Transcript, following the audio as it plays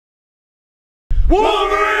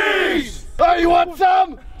Wolverines! Oh, you want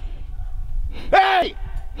some? Hey!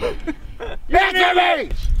 Answer me!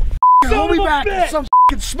 Hold me back. There's some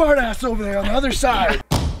smart ass over there on the other side.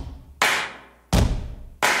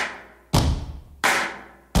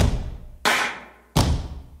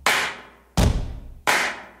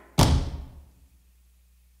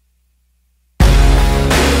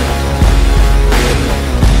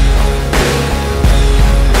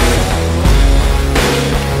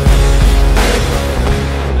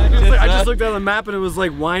 I looked at the map and it was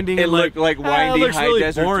like winding. It looked like windy high really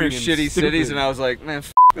desert through shitty stupid. cities, and I was like, man,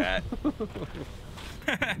 f that.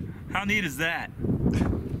 How neat is that?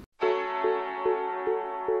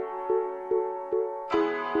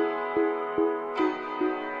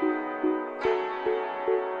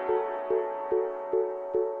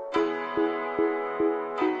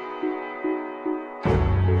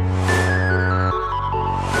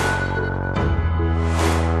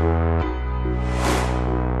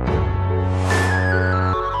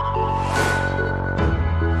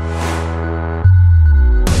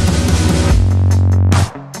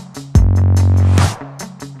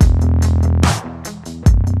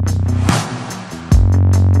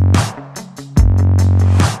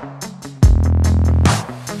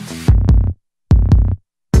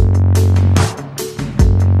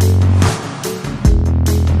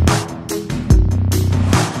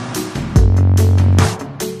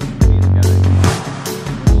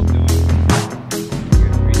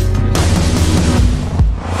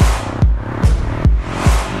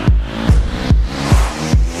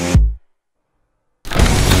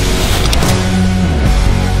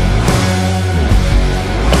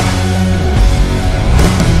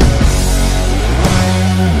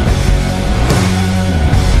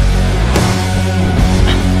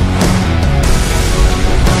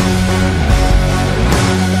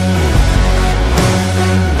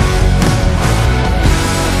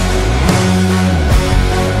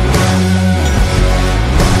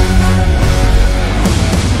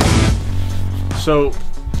 So,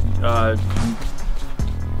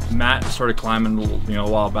 Matt started climbing, a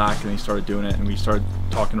while back, and he started doing it, and we started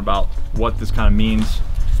talking about what this kind of means,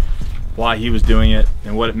 why he was doing it,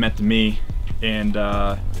 and what it meant to me, and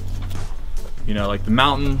like the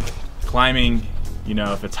mountain climbing,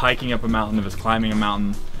 if it's hiking up a mountain, if it's climbing a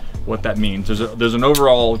mountain, what that means. There's an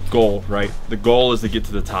overall goal, right? The goal is to get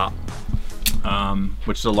to the top,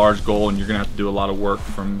 which is a large goal, and you're gonna have to do a lot of work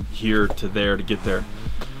from here to there to get there.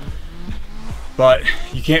 But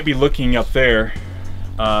you can't be looking up there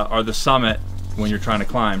or the summit when you're trying to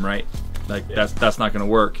climb, right? Like that's not going to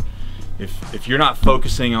work. If you're not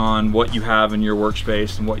focusing on what you have in your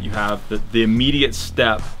workspace and what you have, the immediate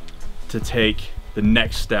step to take the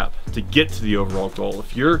next step to get to the overall goal.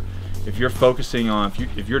 If you're focusing on,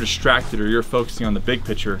 if you're distracted or you're focusing on the big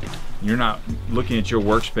picture, and you're not looking at your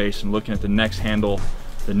workspace and looking at the next handle,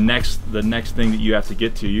 the next thing that you have to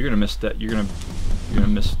get to, you're gonna miss that. You're gonna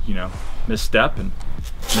miss misstep and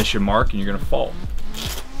miss your mark, and you're gonna fall.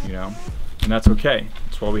 And that's okay.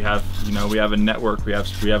 That's why we have a network. We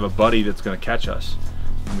have a buddy that's gonna catch us.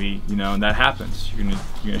 And and that happens. You're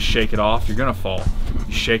gonna shake it off. You're gonna fall.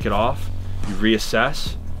 You shake it off. You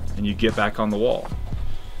reassess, and you get back on the wall.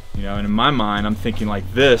 And in my mind, I'm thinking like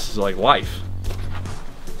this is like life.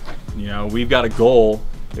 We've got a goal.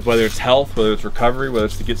 Whether it's health, whether it's recovery, whether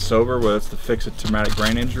it's to get sober, whether it's to fix a traumatic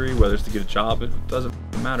brain injury, whether it's to get a job, it doesn't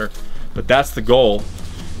matter. But that's the goal.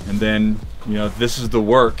 And then, this is the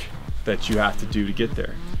work that you have to do to get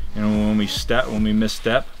there. When we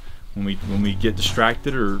misstep, when we get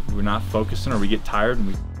distracted, or we're not focusing, or we get tired and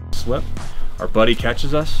we slip, our buddy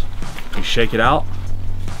catches us, we shake it out,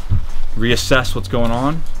 reassess what's going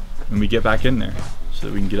on, and we get back in there so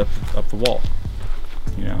that we can get up the wall.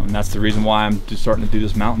 And that's the reason why I'm just starting to do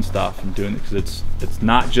this mountain stuff. I'm doing it because it's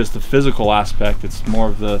not just the physical aspect, it's more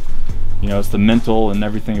of the it's the mental and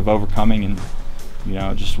everything of overcoming,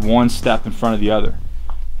 and just one step in front of the other.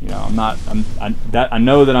 I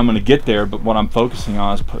know that I'm going to get there, but what I'm focusing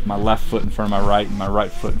on is putting my left foot in front of my right and my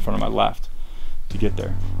right foot in front of my left to get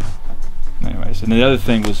there. Anyways, and the other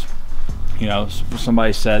thing was,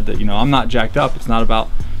 somebody said that I'm not jacked up. It's not about,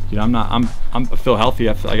 I feel healthy.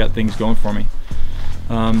 I got things going for me.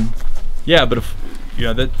 Yeah, but if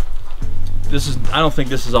I don't think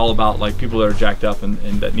this is all about like people that are jacked up and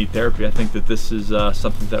that need therapy. I think that this is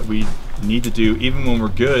something that we need to do even when we're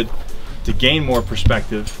good, to gain more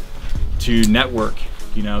perspective, to network,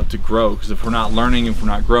 to grow. Because if we're not learning, if we're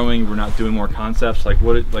not growing, we're not doing more concepts. Like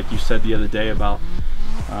like you said the other day about,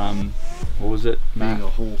 what was it, Matt? Being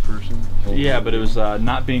a whole person. Yeah, but it was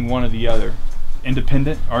not being one or the other.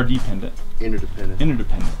 Independent or dependent? Interdependent.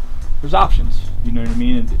 Interdependent. There's options, you know what I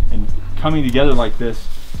mean? And coming together like this,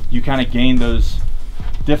 you kind of gain those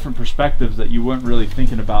different perspectives that you weren't really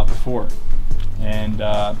thinking about before. And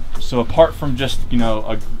so apart from just, you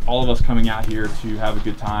know, all of us coming out here to have a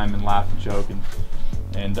good time and laugh and joke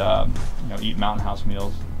and you know, eat Mountain House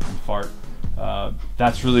meals and fart,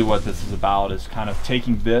 that's really what this is about, is kind of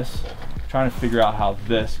taking this, trying to figure out how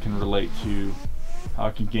this can relate to how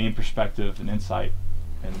I can gain perspective and insight,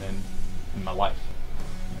 and then in my life.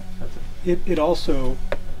 Yeah, that's it. It also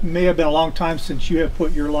may have been a long time since you have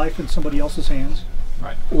put your life in somebody else's hands,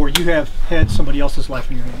 Right. or you have had somebody else's life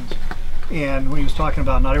in your hands. And when he was talking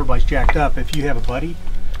about not everybody's jacked up, if you have a buddy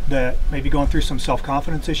that may be going through some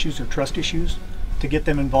self-confidence issues or trust issues, to get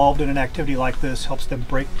them involved in an activity like this helps them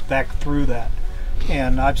break back through that.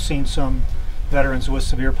 And I've seen some veterans with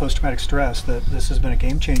severe post-traumatic stress that this has been a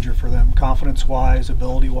game changer for them, confidence-wise,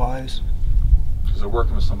 ability-wise. Because they're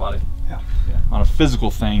working with somebody. Yeah. On a physical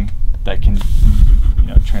thing that can, you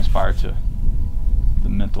know, transpire to the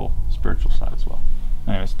mental, spiritual side as well.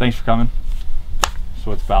 Anyways, thanks for coming. That's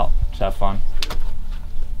what it's about. Just have fun.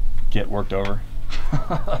 Get worked over.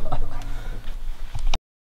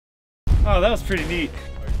 Oh, that was pretty neat.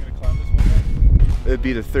 Are you gonna climb this one? It'd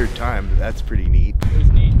be the third time, but that's pretty neat. It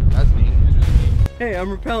was neat. That's neat. It was really neat. Hey,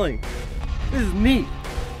 I'm rappelling. This is neat.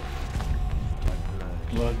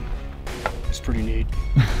 Blood. It's pretty neat.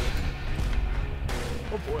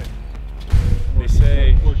 Oh boy. They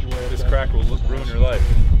say this crack will ruin your life.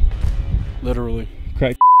 Literally.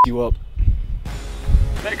 Crack You up.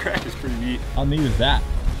 That crack is pretty neat. How neat is that?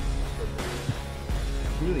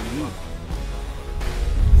 Really neat.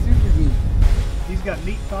 Super neat. He's got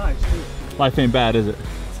neat thighs too. Life ain't bad, is it?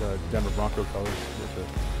 It's Denver Bronco colors with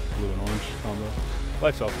the blue and orange combo.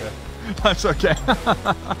 Life's okay. That's okay.